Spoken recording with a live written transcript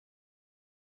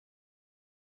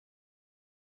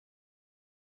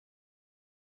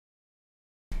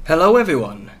Hello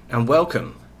everyone and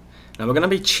welcome. Now we're going to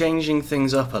be changing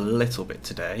things up a little bit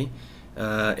today.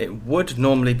 It would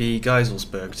normally be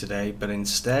Geiselsberg today, but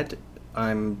instead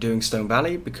I'm doing Stone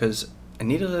Valley because I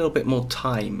need a little bit more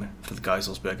time for the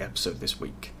Geiselsberg episode this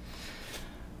week.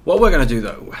 What we're going to do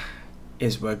though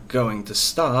is we're going to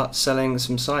start selling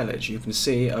some silage. You can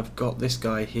see I've got this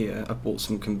guy here. I bought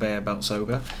some conveyor belts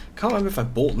over. Can't remember if I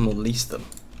bought them or leased them.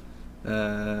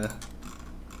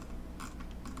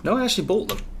 No, I actually bought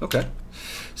them. Okay.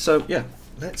 So, yeah,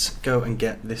 let's go and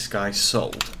get this guy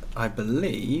sold. I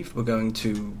believe we're going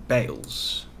to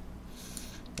Bales.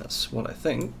 That's what I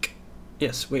think.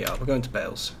 Yes, we are. We're going to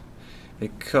Bales.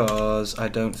 Because I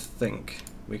don't think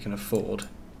we can afford...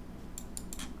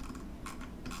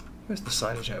 Where's the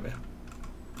silage over here?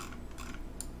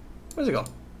 Where's it gone?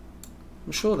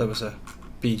 I'm sure there was a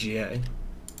BGA.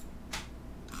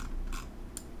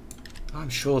 I'm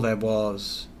sure there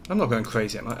was... I'm not going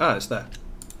crazy, am I? Ah, it's there.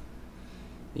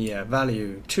 Yeah,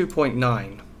 value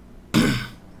 2.9.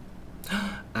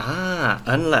 Ah,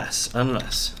 unless.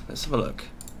 Let's have a look.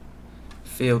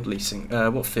 Field leasing.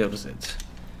 What field is it?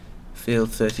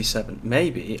 Field 37.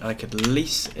 Maybe I could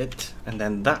lease it, and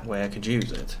then that way I could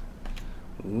use it.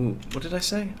 Ooh, what did I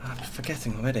say? I'm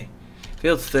forgetting already.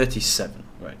 Field 37.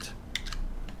 Right.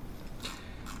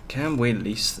 Can we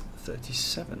lease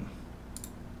 37?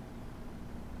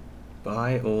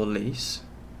 Buy or lease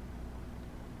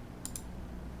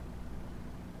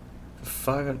for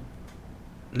 500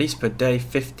 lease per day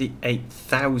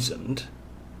 58,000.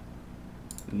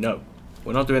 No,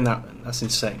 we're not doing that. That's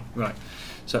insane. Right,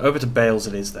 so over to Bales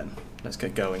it is then. Let's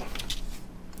get going.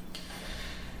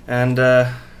 And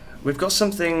we've got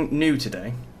something new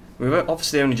today. We've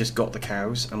obviously only just got the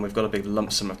cows, and we've got a big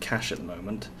lump sum of cash at the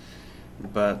moment.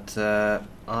 But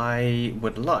I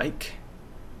would like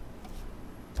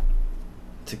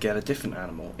to get a different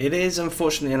animal. It is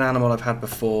unfortunately an animal I've had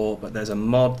before, but there's a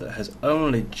mod that has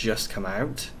only just come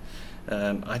out.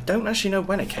 I don't actually know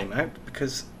when it came out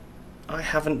because I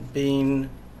haven't been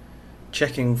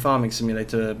checking Farming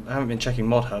Simulator, I haven't been checking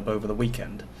Mod Hub over the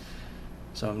weekend,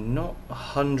 so I'm not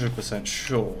 100%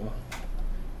 sure.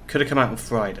 Could have come out on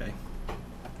Friday.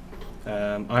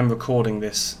 I'm recording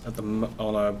this at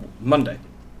on a Monday,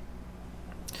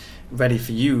 ready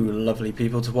for you lovely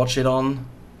people to watch it on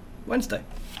Wednesday.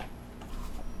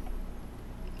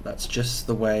 That's just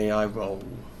the way I roll.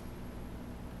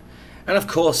 And of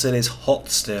course it is hot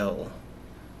still.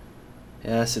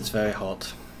 Yes, it's very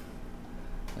hot.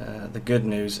 The good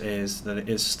news is that it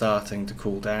is starting to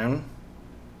cool down.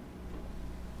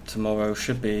 Tomorrow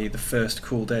should be the first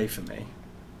cool day for me.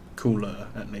 Cooler,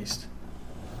 at least.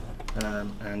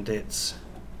 And it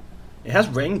has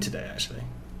rained today actually,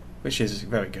 which is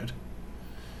very good.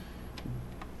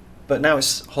 But now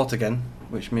it's hot again,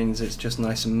 which means it's just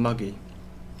nice and muggy.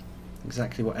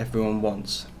 Exactly what everyone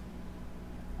wants.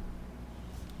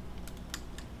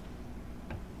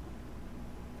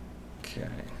 Okay.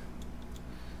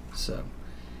 So,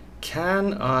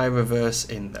 can I reverse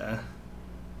in there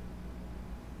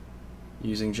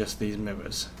using just these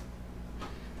mirrors?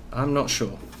 I'm not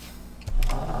sure,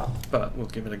 but we'll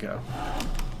give it a go.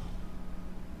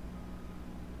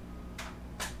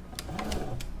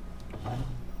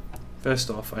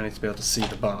 First off, I need to be able to see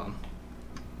the barn.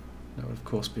 That would of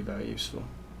course be very useful.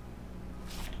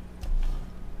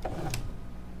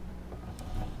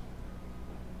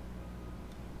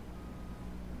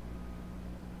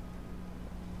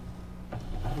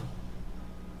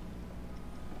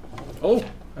 Oh,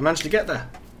 I managed to get there.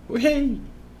 Whee!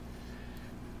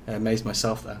 I amazed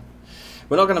myself there.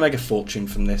 We're not going to make a fortune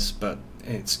from this, but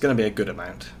it's going to be a good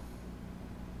amount.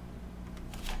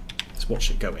 Let's watch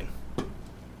it go in.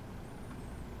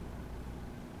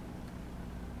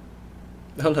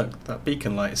 Oh look, that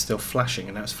beacon light is still flashing,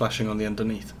 and now it's flashing on the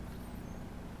underneath.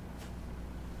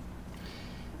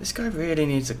 This guy really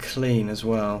needs a clean as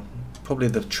well. Probably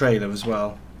the trailer as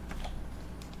well.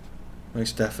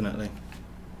 Most definitely.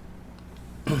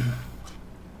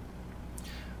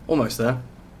 Almost there.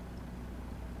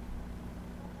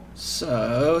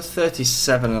 So,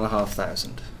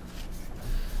 37,500.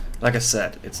 Like I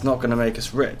said, it's not going to make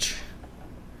us rich.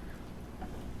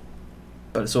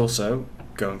 But it's also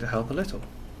going to help a little.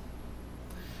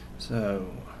 So,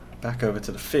 back over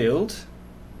to the field.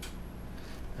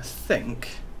 I think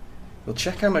we'll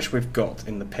check how much we've got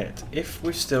in the pit. If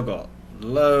we've still got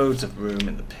loads of room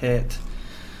in the pit,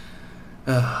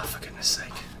 oh, for goodness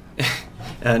sake,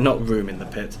 not room in the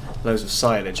pit, loads of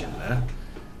silage in there,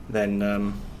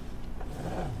 then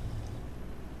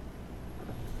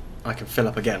I can fill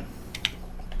up again.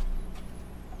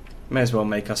 May as well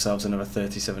make ourselves another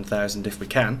 37,000 if we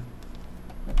can.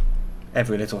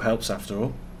 Every little helps after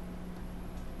all.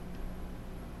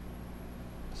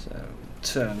 So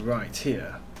turn right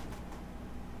here.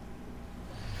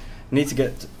 Need to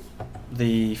get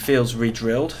the fields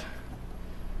re-drilled.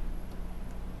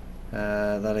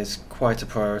 That is quite a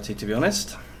priority, to be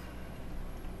honest,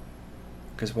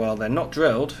 because while they're not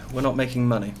drilled, we're not making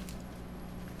money,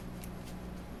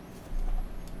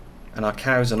 and our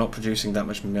cows are not producing that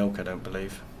much milk, I don't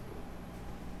believe.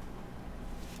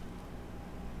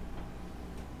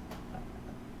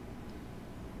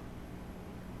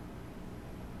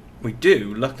 We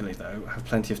do, luckily though, have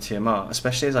plenty of TMR,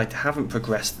 especially as I haven't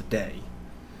progressed the day.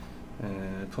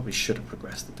 Probably should have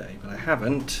progressed the day, but I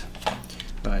haven't.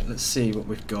 Right, let's see what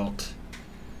we've got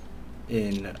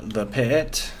in the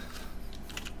pit.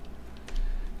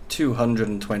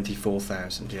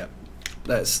 224,000, yeah.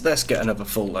 Let's get another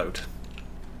full load.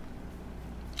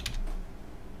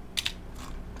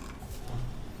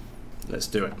 Let's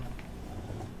do it.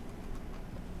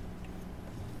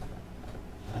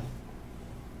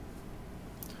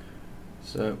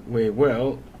 So we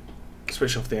will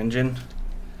switch off the engine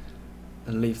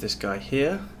and leave this guy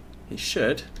here. He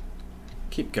should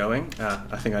keep going.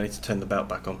 I think I need to turn the belt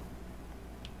back on.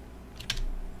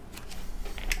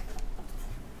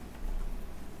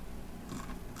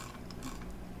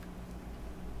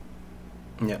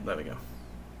 Yep, there we go.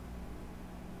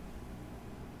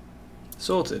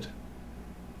 Sorted.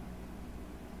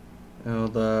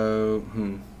 Although,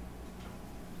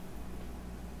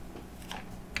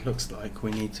 looks like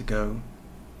we need to go,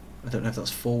 I don't know if that's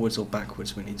forwards or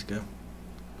backwards we need to go.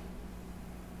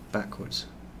 Backwards.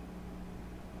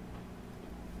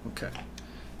 Okay.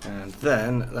 And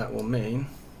then that will mean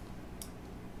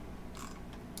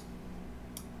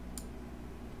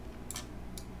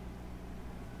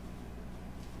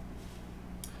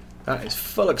that is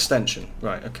full extension.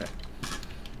 Right, okay.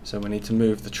 So we need to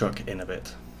move the truck in a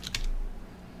bit.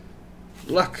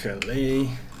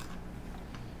 Luckily,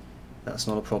 that's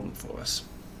not a problem for us.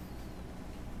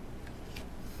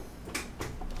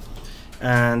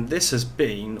 And this has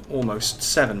been almost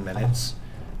 7 minutes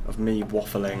of me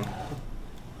waffling.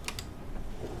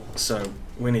 So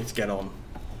we need to get on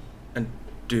and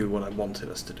do what I wanted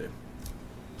us to do.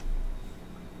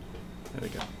 There we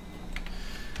go.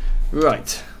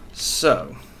 Right,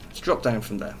 so let's drop down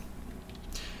from there.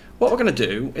 What we're going to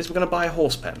do is we're going to buy a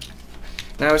horse pen.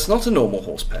 Now it's not a normal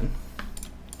horse pen.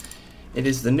 It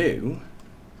is the new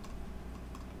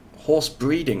horse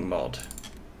breeding mod.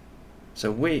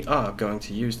 So we are going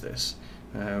to use this.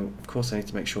 Now, of course I need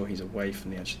to make sure he's away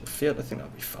from the edge of the field. I think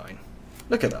that'll be fine.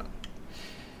 Look at that.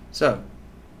 So,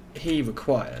 he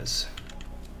requires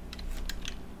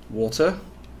water,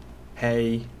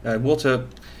 hay,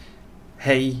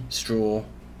 straw,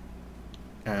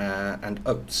 and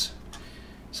oats.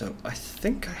 So I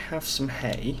think I have some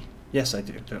hay. Yes, I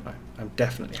do, don't I? I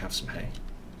definitely have some hay.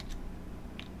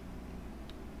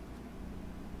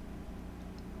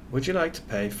 Would you like to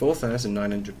pay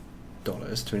 $4,900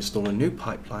 to install a new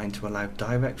pipeline to allow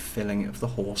direct filling of the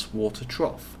horse water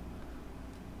trough?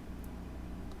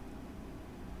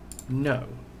 No.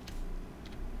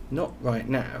 Not right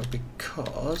now,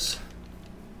 because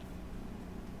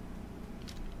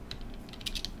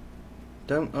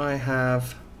don't I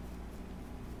have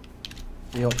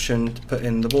the option to put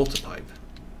in the water pipe?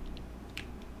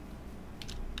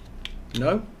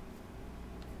 No?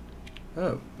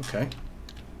 Oh, okay.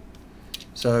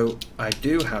 So I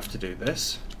do have to do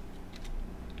this.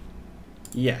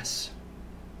 Yes.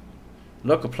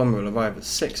 Local plumber will arrive at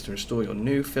 6 to install your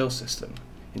new fill system.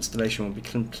 Installation will be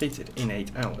completed in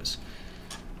 8 hours.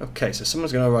 Okay, so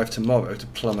someone's going to arrive tomorrow to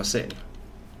plumb us in.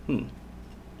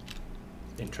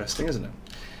 Interesting, isn't it?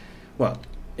 Well,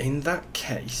 in that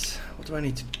case, what do I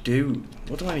need to do?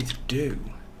 What do I need to do?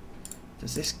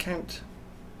 Does this count?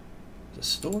 The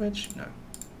storage? No.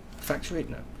 Factory?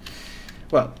 No.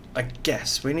 Well, I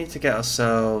guess we need to get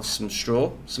ourselves some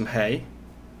straw, some hay,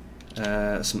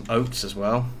 some oats as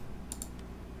well.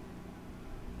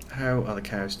 How are the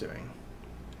cows doing?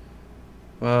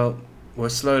 Well, we're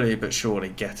slowly but surely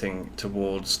getting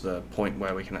towards the point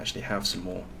where we can actually have some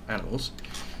more animals.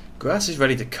 Grass is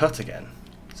ready to cut again,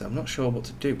 so I'm not sure what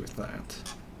to do with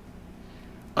that.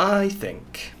 I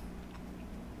think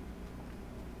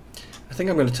I'm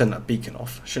going to turn that beacon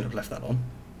off. I shouldn't have left that on.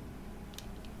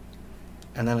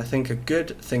 And then I think a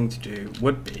good thing to do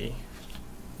would be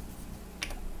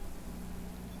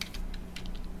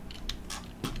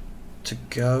to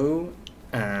go,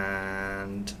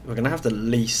 and we're going to have to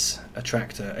lease a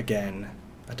tractor again.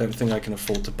 I don't think I can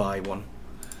afford to buy one.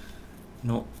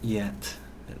 Not yet,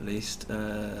 at least.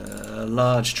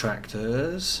 Large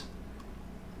tractors.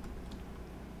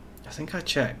 I I think I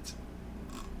checked.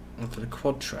 And for the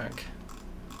quad track,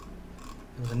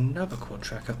 there was another quad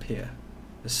track up here.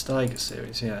 The Steiger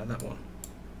series, yeah, that one.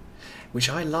 Which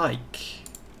I like.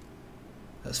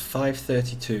 That's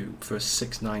 532 for a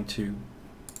 692.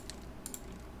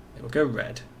 It will go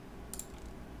red.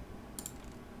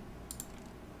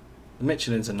 The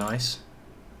Michelins are nice.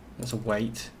 That's a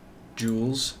weight.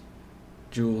 Jewels.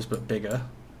 Jewels but bigger.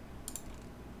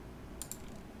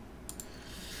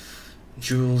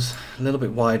 Jewels a little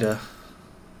bit wider.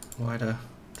 Wider.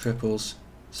 Triples.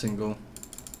 Single.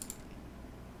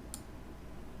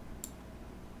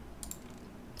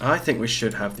 I think we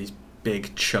should have these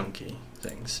big chunky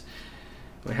things.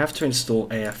 We have to install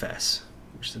AFS,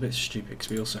 which is a bit stupid because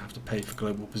we also have to pay for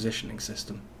global positioning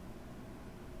system.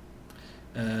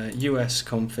 US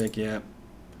config, yeah.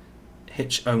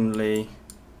 Hitch only.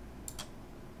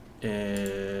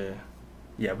 Yeah,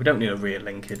 we don't need a rear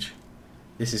linkage.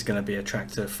 This is going to be a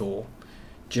tractor for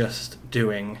just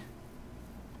doing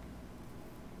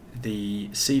the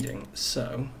seeding.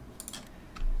 So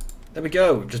there we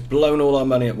go. We've just blown all our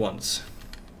money at once.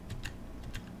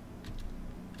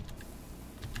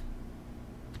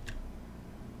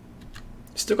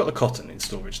 Still got the cotton in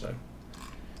storage though.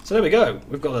 So there we go.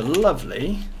 We've got a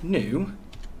lovely new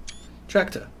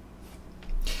tractor.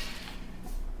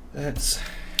 Let's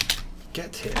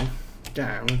get him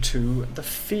down to the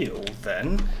field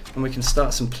then, and we can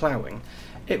start some ploughing.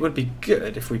 It would be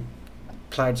good if we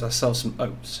ploughed ourselves some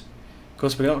oats. Of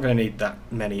course, we're not going to need that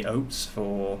many oats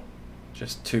for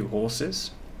just 2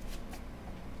 horses,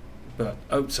 but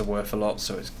oats are worth a lot,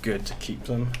 so it's good to keep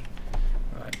them.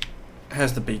 Right,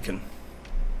 here's the beacon.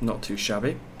 Not too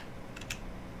shabby.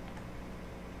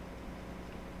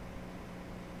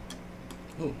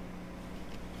 Oh.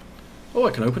 Oh,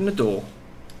 I can open the door.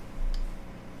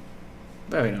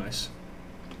 Very nice.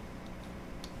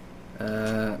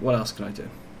 What else can I do?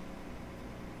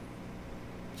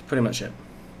 That's pretty much it.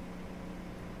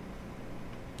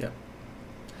 Yep.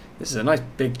 This is a nice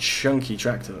big chunky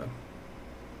tractor though.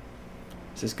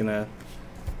 This is gonna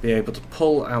be able to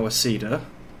pull our seeder,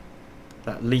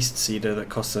 that least seeder that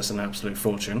costs us an absolute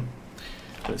fortune,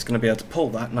 but it's going to be able to pull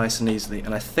that nice and easily,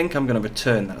 and I think I'm going to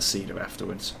return that seeder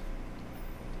afterwards.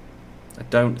 I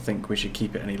don't think we should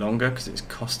keep it any longer because it's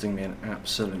costing me an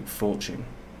absolute fortune.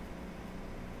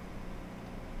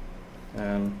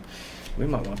 We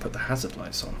might want to put the hazard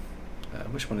lights on.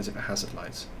 Which one is it for hazard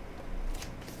lights?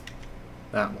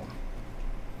 That one.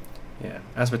 Yeah,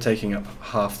 as we're taking up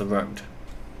half the road.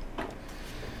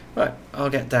 Right, I'll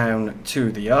get down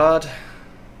to the yard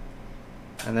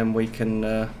and then we can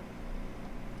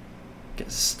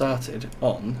get started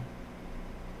on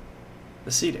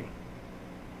the seeding.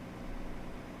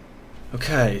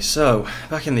 Okay, so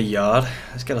back in the yard,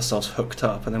 let's get ourselves hooked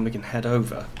up and then we can head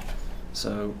over.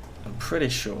 So I'm pretty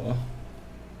sure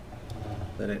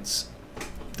that it's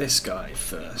this guy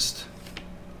first.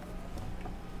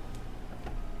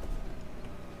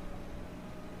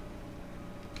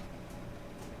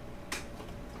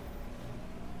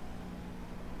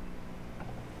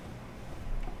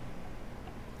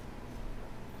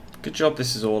 Good job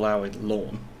this is all our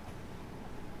lawn.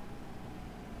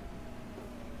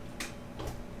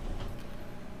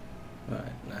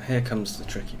 Right, now here comes the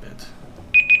tricky bit.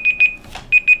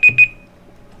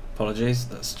 Apologies,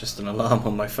 that's just an alarm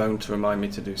on my phone to remind me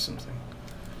to do something.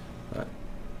 Right.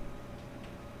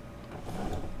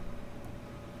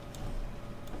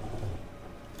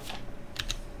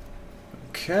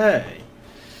 Okay,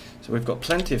 so we've got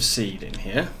plenty of seed in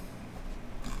here.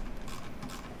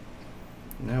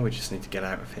 Now we just need to get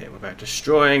out of here without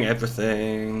destroying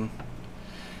everything.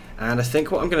 And I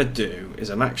think what I'm going to do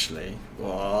is I'm actually...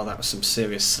 Oh, that was some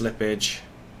serious slippage.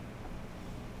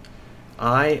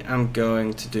 I am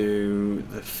going to do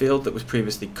the field that was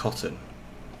previously cotton.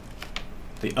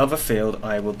 The other field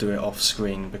I will do it off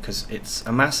screen because it's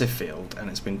a massive field and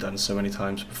it's been done so many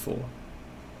times before.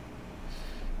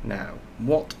 Now,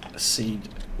 what seed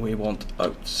we want?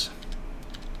 Oats.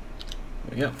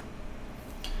 There we go.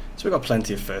 So we've got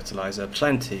plenty of fertilizer,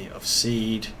 plenty of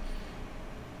seed.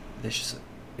 This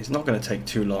is not going to take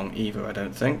too long either, I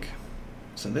don't think.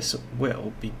 So this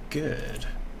will be good.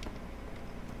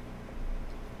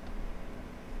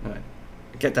 Right,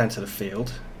 get down to the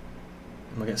field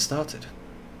and we'll get started.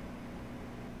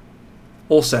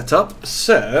 All set up,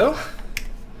 so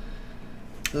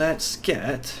let's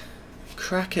get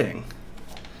cracking.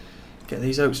 Get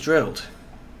these oats drilled.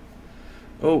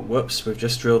 Oh, whoops, we've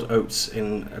just drilled oats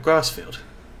in a grass field.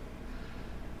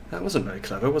 That wasn't very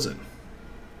clever, was it?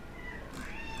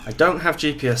 I don't have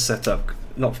GPS set up,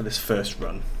 not for this first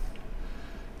run.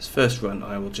 This first run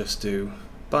I will just do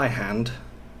by hand.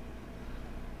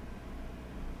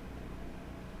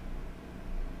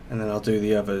 And then I'll do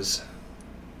the others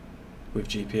with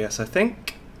GPS, I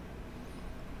think.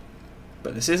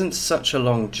 But this isn't such a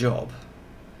long job,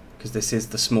 because this is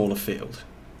the smaller field.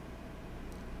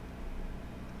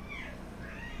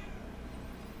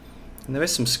 And there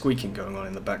is some squeaking going on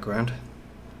in the background.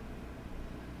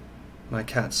 My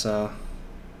cats are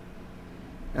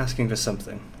asking for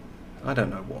something. I don't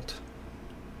know what.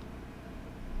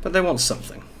 But they want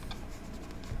something.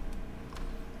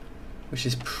 Which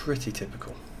is pretty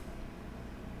typical.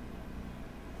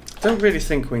 Don't really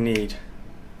think we need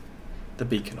the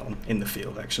beacon on in the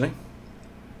field, actually.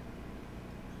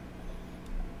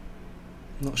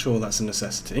 Not sure that's a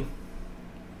necessity.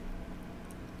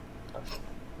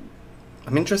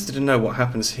 I'm interested to know what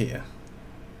happens here.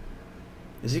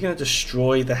 Is he going to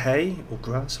destroy the hay or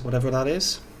grass or whatever that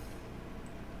is?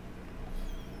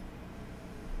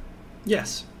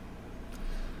 Yes.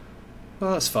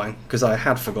 Well, that's fine, because I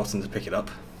had forgotten to pick it up.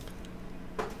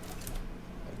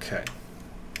 Okay.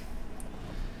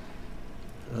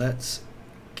 Let's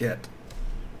get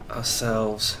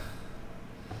ourselves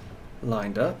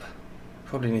lined up.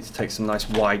 Probably need to take some nice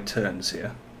wide turns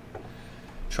here.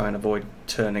 Try and avoid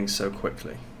turning so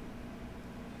quickly.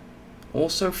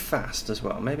 Also fast as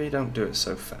well. Maybe don't do it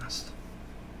so fast.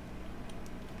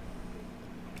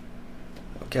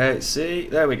 Okay, see,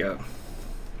 there we go.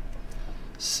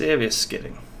 Serious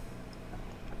skidding.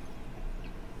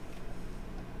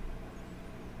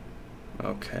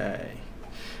 Okay.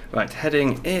 Right,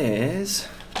 heading is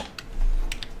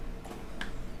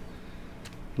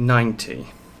 90.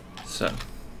 So,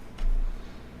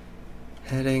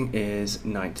 heading is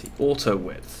 90. Auto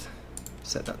width.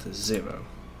 Set that to 0.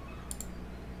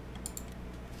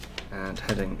 And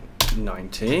heading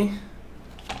 90.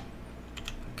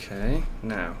 Okay,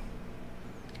 now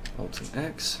Alt and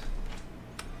X.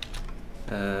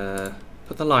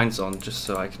 Put the lines on just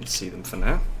so I can see them for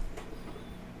now.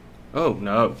 Oh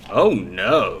no! Oh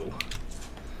no!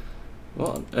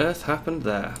 What on earth happened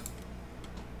there?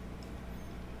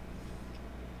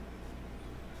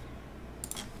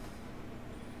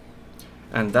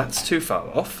 And that's too far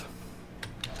off.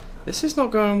 This is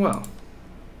not going well.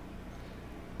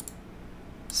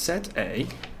 Set A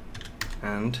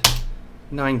and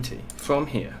 90 from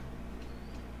here.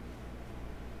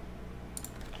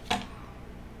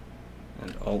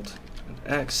 And Alt and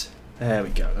X. There we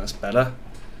go, that's better.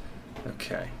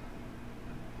 Okay.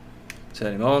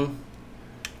 Turn him on,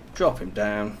 drop him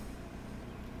down,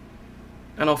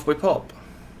 and off we pop.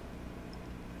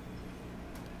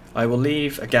 I will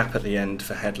leave a gap at the end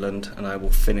for headland, and I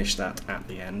will finish that at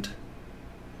the end.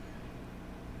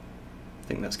 I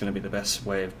think that's going to be the best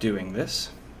way of doing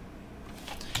this.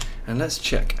 And let's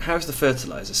check. How's the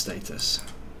fertilizer status?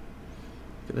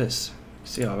 Look at this.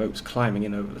 See our oaks climbing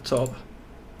in over the top.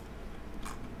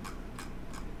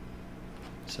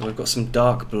 So we've got some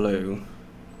dark blue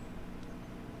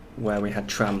where we had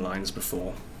tram lines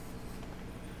before.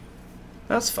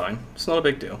 That's fine. It's not a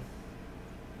big deal.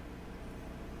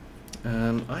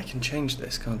 I can change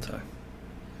this, can't I?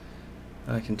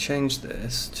 I can change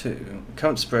this to...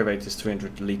 Current spray rate is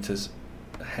 300 litres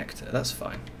a hectare. That's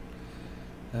fine.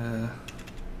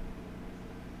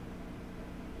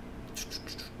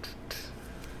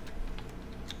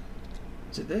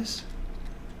 Is it this?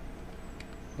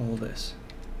 Or this?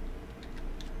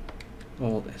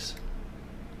 Or this?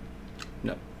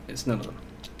 No, it's none of them.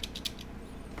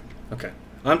 Okay,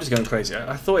 I'm just going crazy.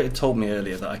 I thought it told me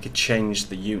earlier that I could change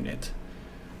the unit,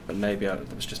 but maybe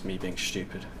that was just me being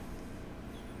stupid.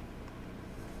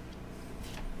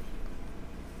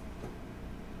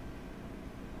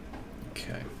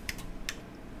 Okay.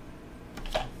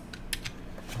 I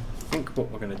think what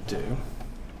we're going to do,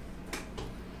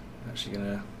 I'm actually going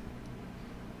to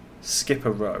skip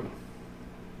a row.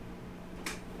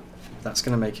 That's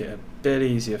going to make it a bit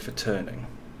easier for turning.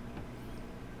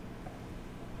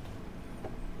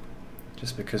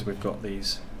 Just because we've got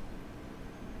these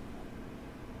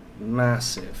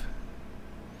massive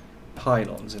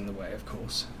pylons in the way, of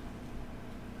course.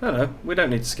 I don't know, we don't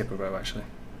need to skip a row actually.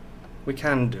 We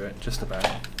can do it, just about.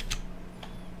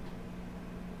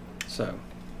 So,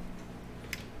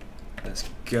 let's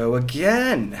go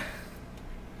again.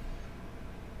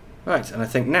 Right, and I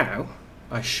think now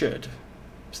I should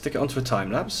stick it onto a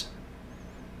time lapse,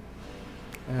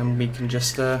 and we can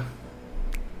just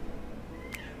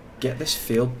get this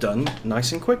field done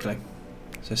nice and quickly.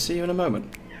 So see you in a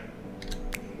moment.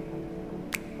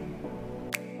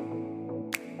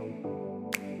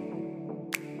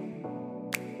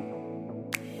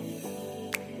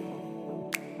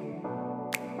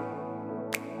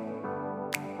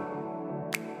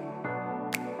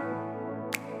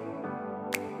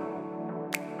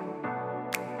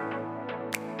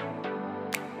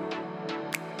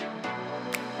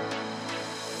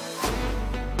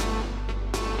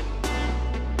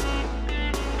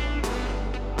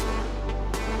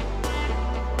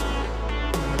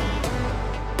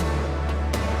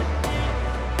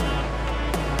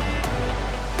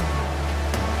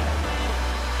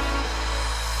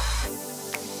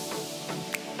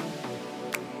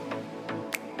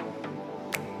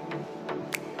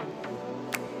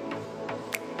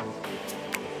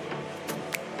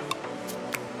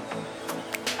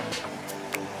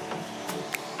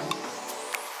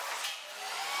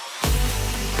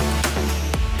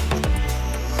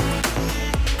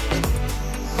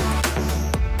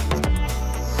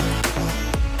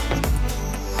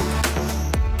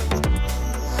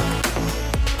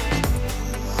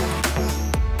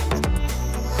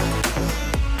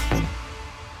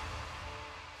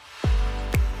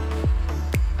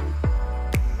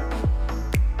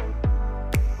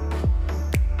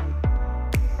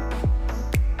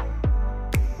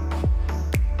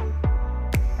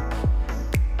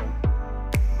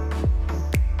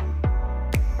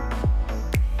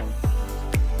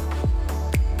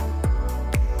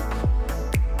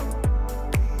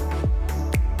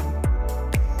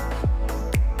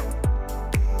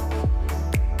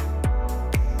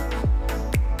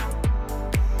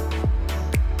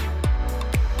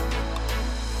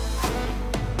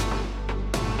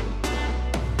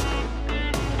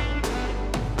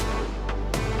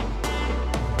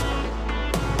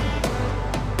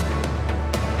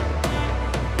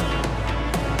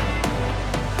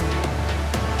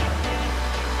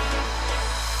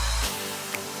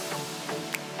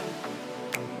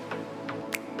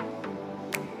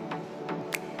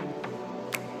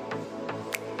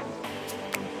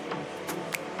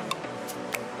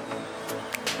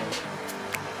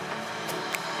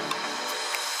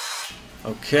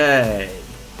 Okay,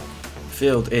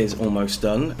 field is almost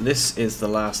done. This is the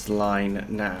last line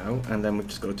now, and then we've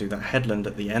just got to do that headland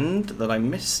at the end that I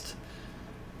missed.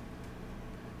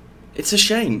 It's a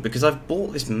shame because I've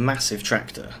bought this massive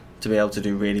tractor to be able to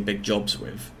do really big jobs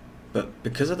with, but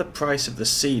because of the price of the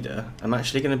seeder, I'm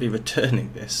actually going to be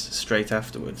returning this straight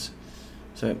afterwards.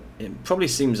 So it probably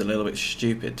seems a little bit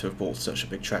stupid to have bought such a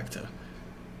big tractor,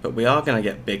 but we are going to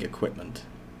get big equipment.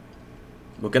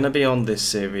 We're going to be on this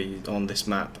series, on this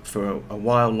map, for a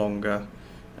while longer.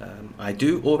 I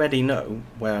do already know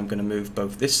where I'm going to move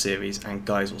both this series and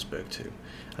Geiselsberg to.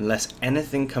 Unless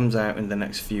anything comes out in the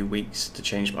next few weeks to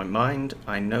change my mind,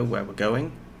 I know where we're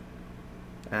going.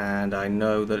 And I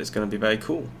know that it's going to be very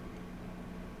cool.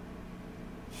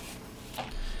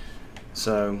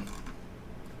 So,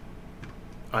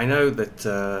 I know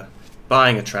that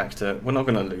buying a tractor, we're not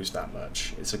going to lose that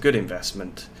much. It's a good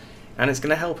investment. And it's going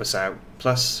to help us out.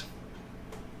 Plus,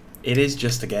 it is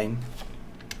just a game.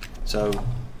 So,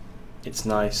 it's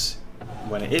nice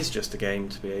when it is just a game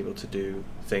to be able to do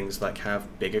things like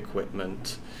have big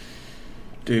equipment,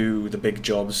 do the big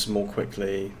jobs more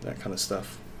quickly, that kind of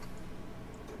stuff.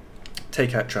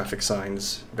 Take out traffic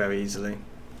signs very easily.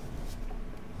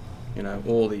 You know,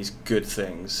 all these good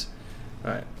things.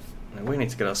 Right, now we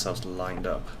need to get ourselves lined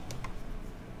up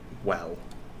well.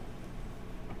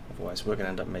 Otherwise we're going to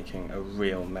end up making a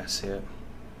real mess here.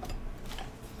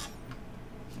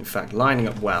 In fact, lining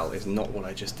up well is not what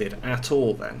I just did at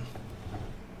all then.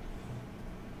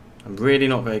 I'm really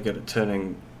not very good at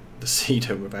turning the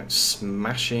seeder without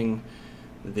smashing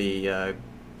the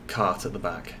cart at the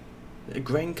back. A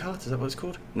grain cart, is that what it's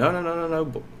called? No, no, no, no,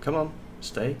 no, come on.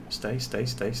 Stay, stay, stay,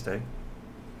 stay, stay.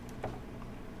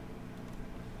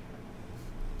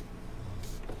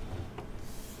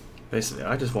 Basically,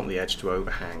 I just want the edge to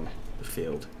overhang the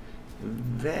field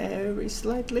very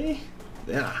slightly.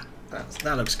 Yeah,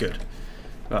 that looks good.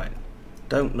 Right,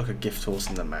 don't look a gift horse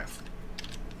in the mouth.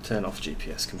 Turn off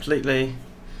GPS completely.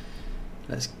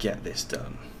 Let's get this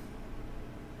done.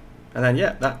 And then,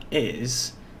 yeah, that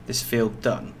is this field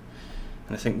done.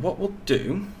 And I think what we'll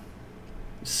do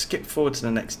is skip forward to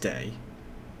the next day,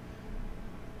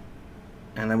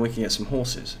 and then we can get some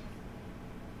horses.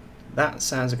 That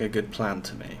sounds like a good plan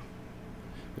to me.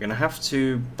 We're going to have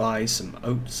to buy some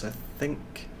oats, I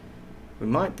think. We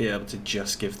might be able to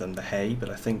just give them the hay, but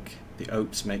I think the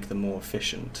oats make them more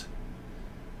efficient.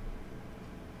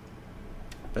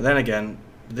 But then again,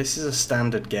 this is a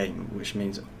standard game, which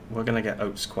means we're going to get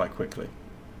oats quite quickly.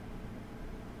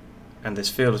 And this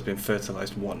field has been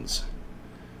fertilised once.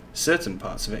 Certain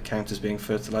parts of it count as being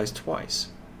fertilised twice.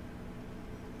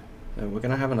 So we're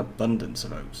going to have an abundance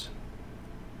of oats.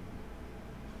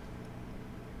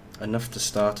 Enough to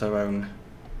start our own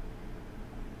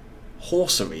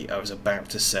horsery, I was about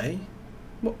to say.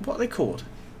 What are they called?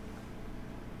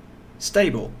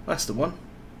 Stable, that's the one.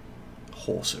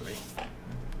 Horsery.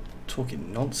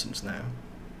 Talking nonsense now.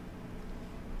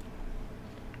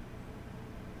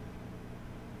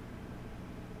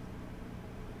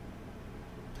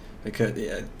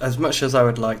 Because as much as I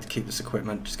would like to keep this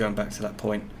equipment, just going back to that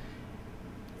point,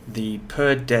 the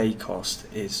per day cost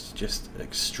is just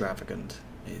extravagant.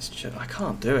 It's just, I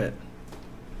can't do it.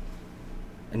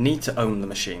 I need to own the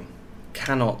machine.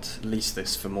 Cannot lease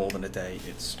this for more than a day.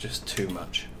 It's just too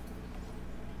much.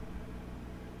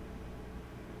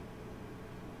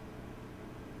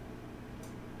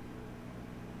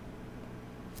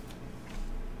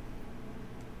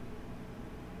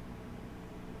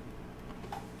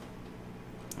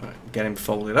 Right, get him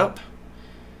folded up.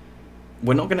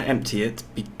 We're not going to empty it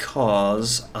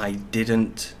because I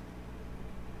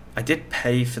did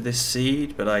pay for this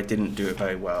seed, but I didn't do it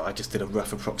very well. I just did a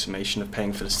rough approximation of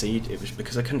paying for the seed. It was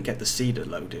because I couldn't get the seeder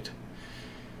loaded.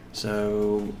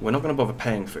 So we're not going to bother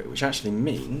paying for it, which actually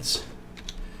means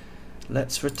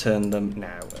let's return them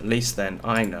now. At least then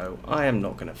I know I am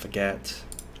not going to forget.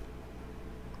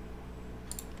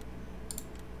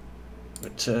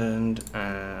 Returned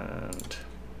and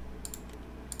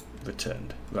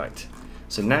returned. Right.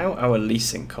 So now our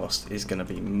leasing cost is going to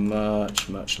be much,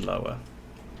 much lower.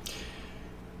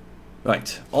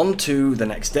 Right, on to the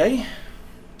next day,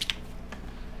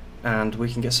 and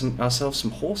we can get ourselves some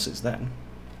horses then.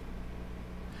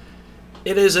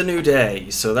 It is a new day,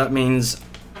 so that means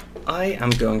I am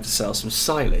going to sell some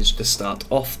silage to start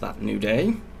off that new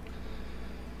day.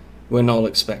 We're not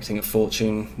expecting a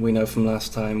fortune. We know from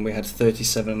last time we had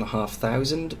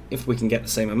 37,500. If we can get the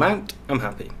same amount, I'm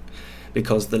happy,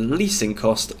 because the leasing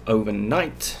cost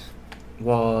overnight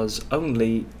was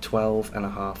only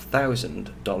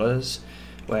 $12,500,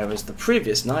 whereas the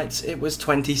previous nights it was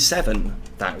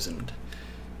 $27,000.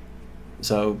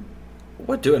 So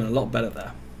We're doing a lot better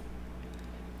there.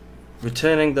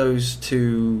 Returning those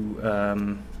two,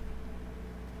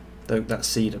 that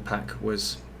cedar pack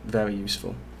was very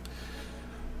useful.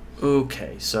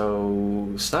 Okay,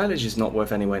 so silage is not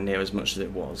worth anywhere near as much as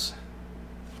it was.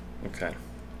 Okay,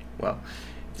 well,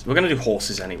 we're going to do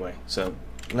horses anyway, so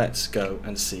let's go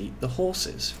and see the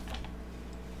horses.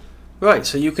 Right,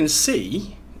 so you can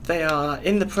see they are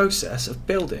in the process of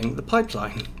building the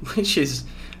pipeline,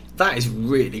 that is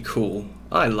really cool.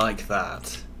 I like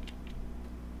that.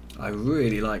 I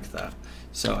really like that.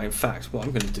 So in fact, what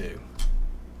I'm going to do,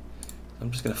 I'm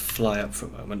just going to fly up for a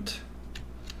moment.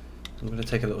 I'm going to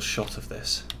take a little shot of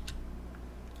this.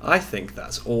 I think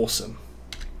that's awesome.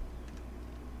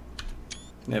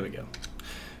 There we go.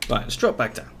 Right, let's drop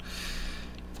back down.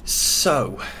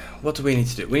 So, what do we need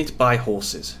to do? We need to buy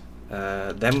horses.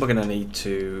 Then we're going to need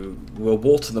to... We'll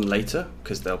water them later,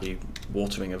 because there'll be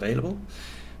watering available.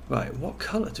 Right, what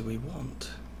colour do we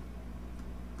want?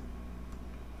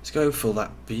 Let's go for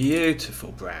that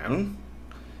beautiful brown.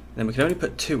 Then we can only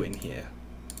put 2 in here.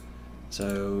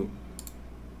 So,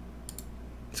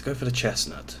 let's go for the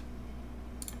chestnut.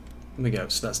 Here we go.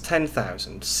 So that's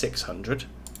 10,600.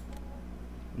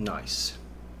 Nice.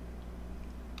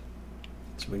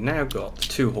 So we've now got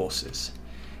 2 horses.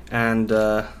 And,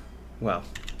 well,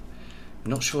 I'm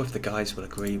not sure if the guys will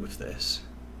agree with this.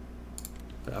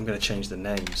 But I'm going to change the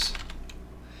names.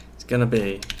 It's going to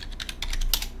be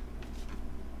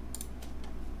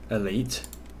Elite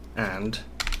and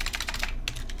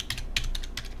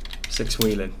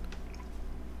 6-wheeling.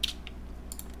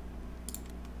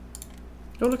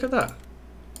 Oh, look at that.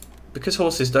 Because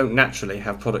horses don't naturally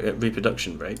have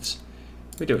reproduction rates,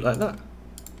 we do it like that.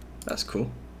 That's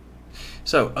cool.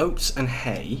 So, oats and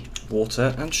hay,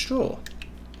 water and straw.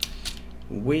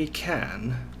 We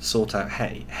can sort out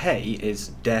hay. Hay is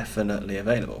definitely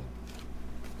available.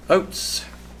 Oats,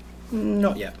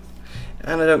 not yet.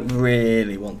 And I don't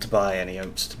really want to buy any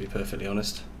oats, to be perfectly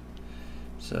honest.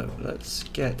 So let's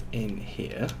get in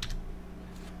here.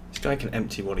 This guy can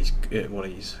empty what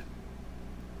he's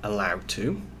allowed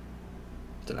to.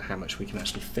 Don't know how much we can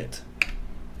actually fit.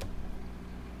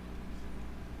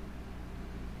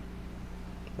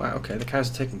 Wow, okay, the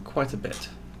cows are taking quite a bit.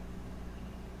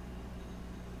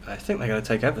 I think they're going to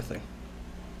take everything.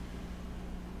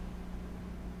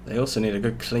 They also need a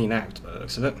good clean out by the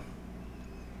looks of it.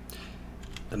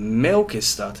 The milk is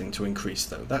starting to increase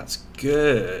though, that's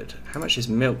good. How much is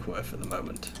milk worth at the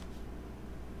moment?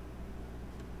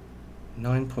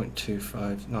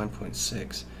 9.25,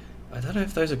 9.6. I don't know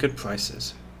if those are good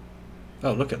prices.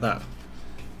 Oh, look at that.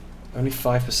 Only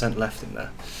 5% left in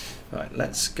there. Right,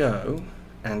 let's go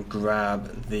and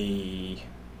grab the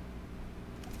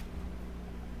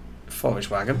forage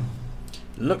wagon.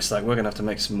 Looks like we're going to have to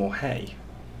make some more hay.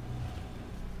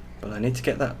 But I need to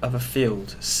get that other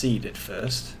field seeded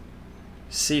first.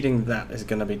 Seeding that is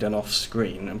going to be done off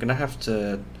screen. I'm going to have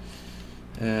to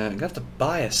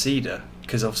buy a seeder,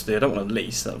 because obviously I don't want to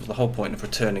lease. That was the whole point of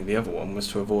returning the other one, was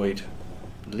to avoid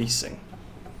leasing.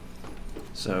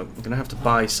 So we're going to have to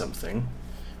buy something,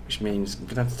 which means I'm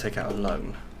going to have to take out a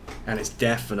loan. And it's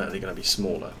definitely going to be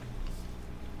smaller.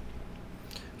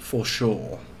 For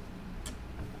sure.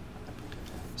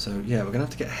 So yeah, we're going to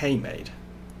have to get hay made.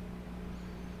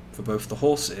 For both the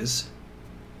horses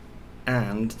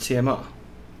and TMR.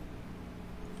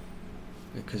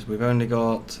 Because we've only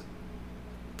got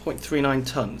 0.39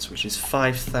 tons, which is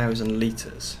 5,000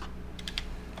 litres.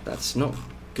 That's not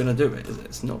going to do it, is it?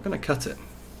 It's not going to cut it.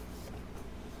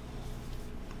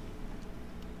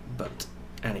 But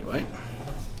anyway.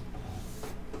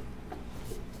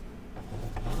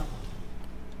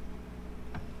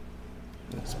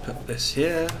 Let's put this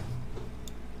here.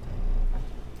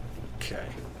 Okay.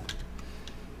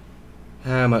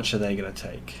 How much are they going to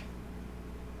take?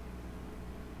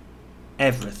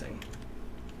 Everything.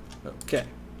 Okay.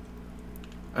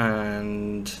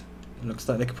 And it looks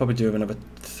like they could probably do with another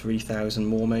 3,000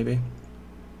 more maybe.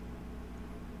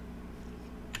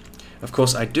 Of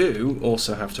course I do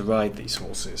also have to ride these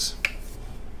horses.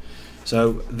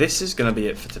 So this is going to be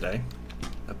it for today.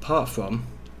 Apart from,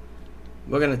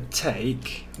 we're going to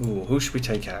take... Ooh, who should we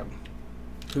take out?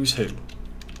 Who's who?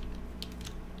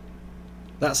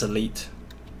 That's Elite.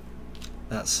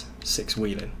 That's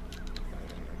 6-wheeling.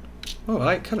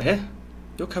 Alright, come here.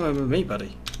 You're coming with me,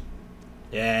 buddy.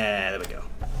 Yeah, there we go.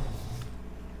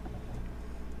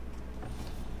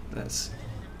 Let's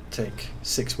take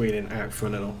 6-wheeling out for a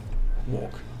little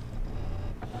walk.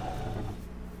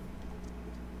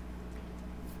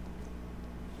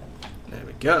 There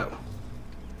we go.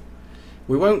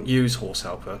 We won't use horse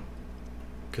helper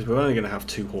because we're only going to have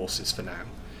 2 horses for now.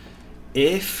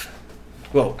 If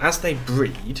Well, as they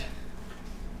breed,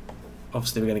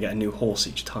 obviously we're going to get a new horse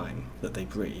each time that they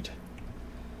breed.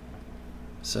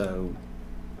 So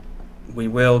we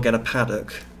will get a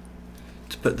paddock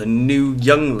to put the new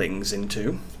younglings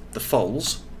into, the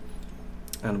foals,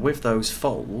 and with those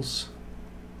foals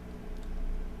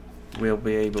we'll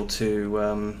be able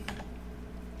to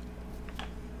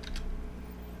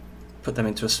put them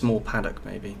into a small paddock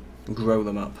maybe, and grow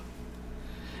them up.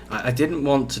 I didn't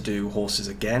want to do horses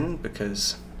again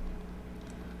because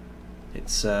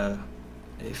it's it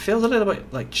feels a little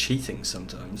bit like cheating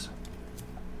sometimes.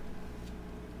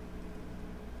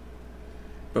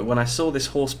 But when I saw this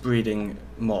horse breeding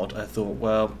mod, I thought,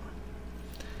 well,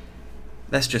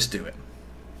 let's just do it.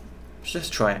 Let's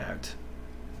just try it out.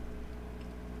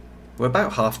 We're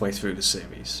about halfway through the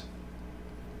series.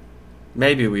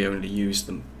 Maybe we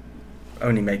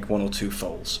only make 1 or 2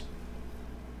 foals.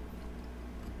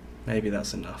 Maybe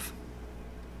that's enough.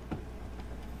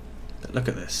 But look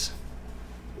at this.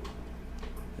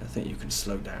 I think you can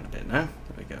slow down a bit now.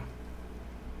 There we go.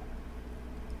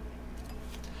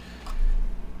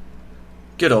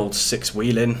 Good old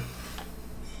 6-wheeling.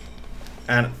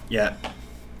 And yeah,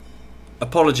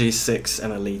 apologies 6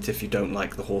 and Elite if you don't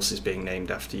like the horses being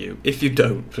named after you. If you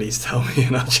don't, please tell me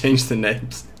and I'll change the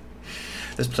names.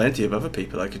 There's plenty of other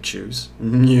people I could choose.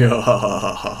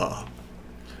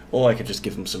 Or I could just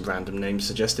give them some random names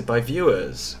suggested by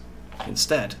viewers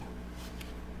instead.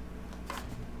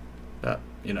 But,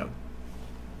 you know,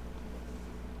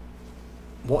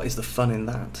 what is the fun in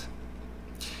that?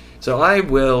 So I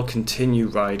will continue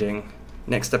riding.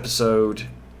 Next episode,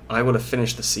 I will have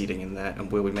finished the seeding in there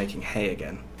and we'll be making hay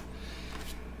again.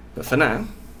 But for now,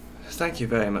 thank you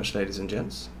very much, ladies and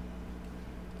gents.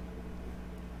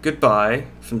 Goodbye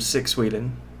from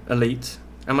 6-wheeling, Elite,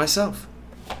 and myself.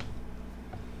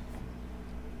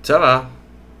 Ta-ra!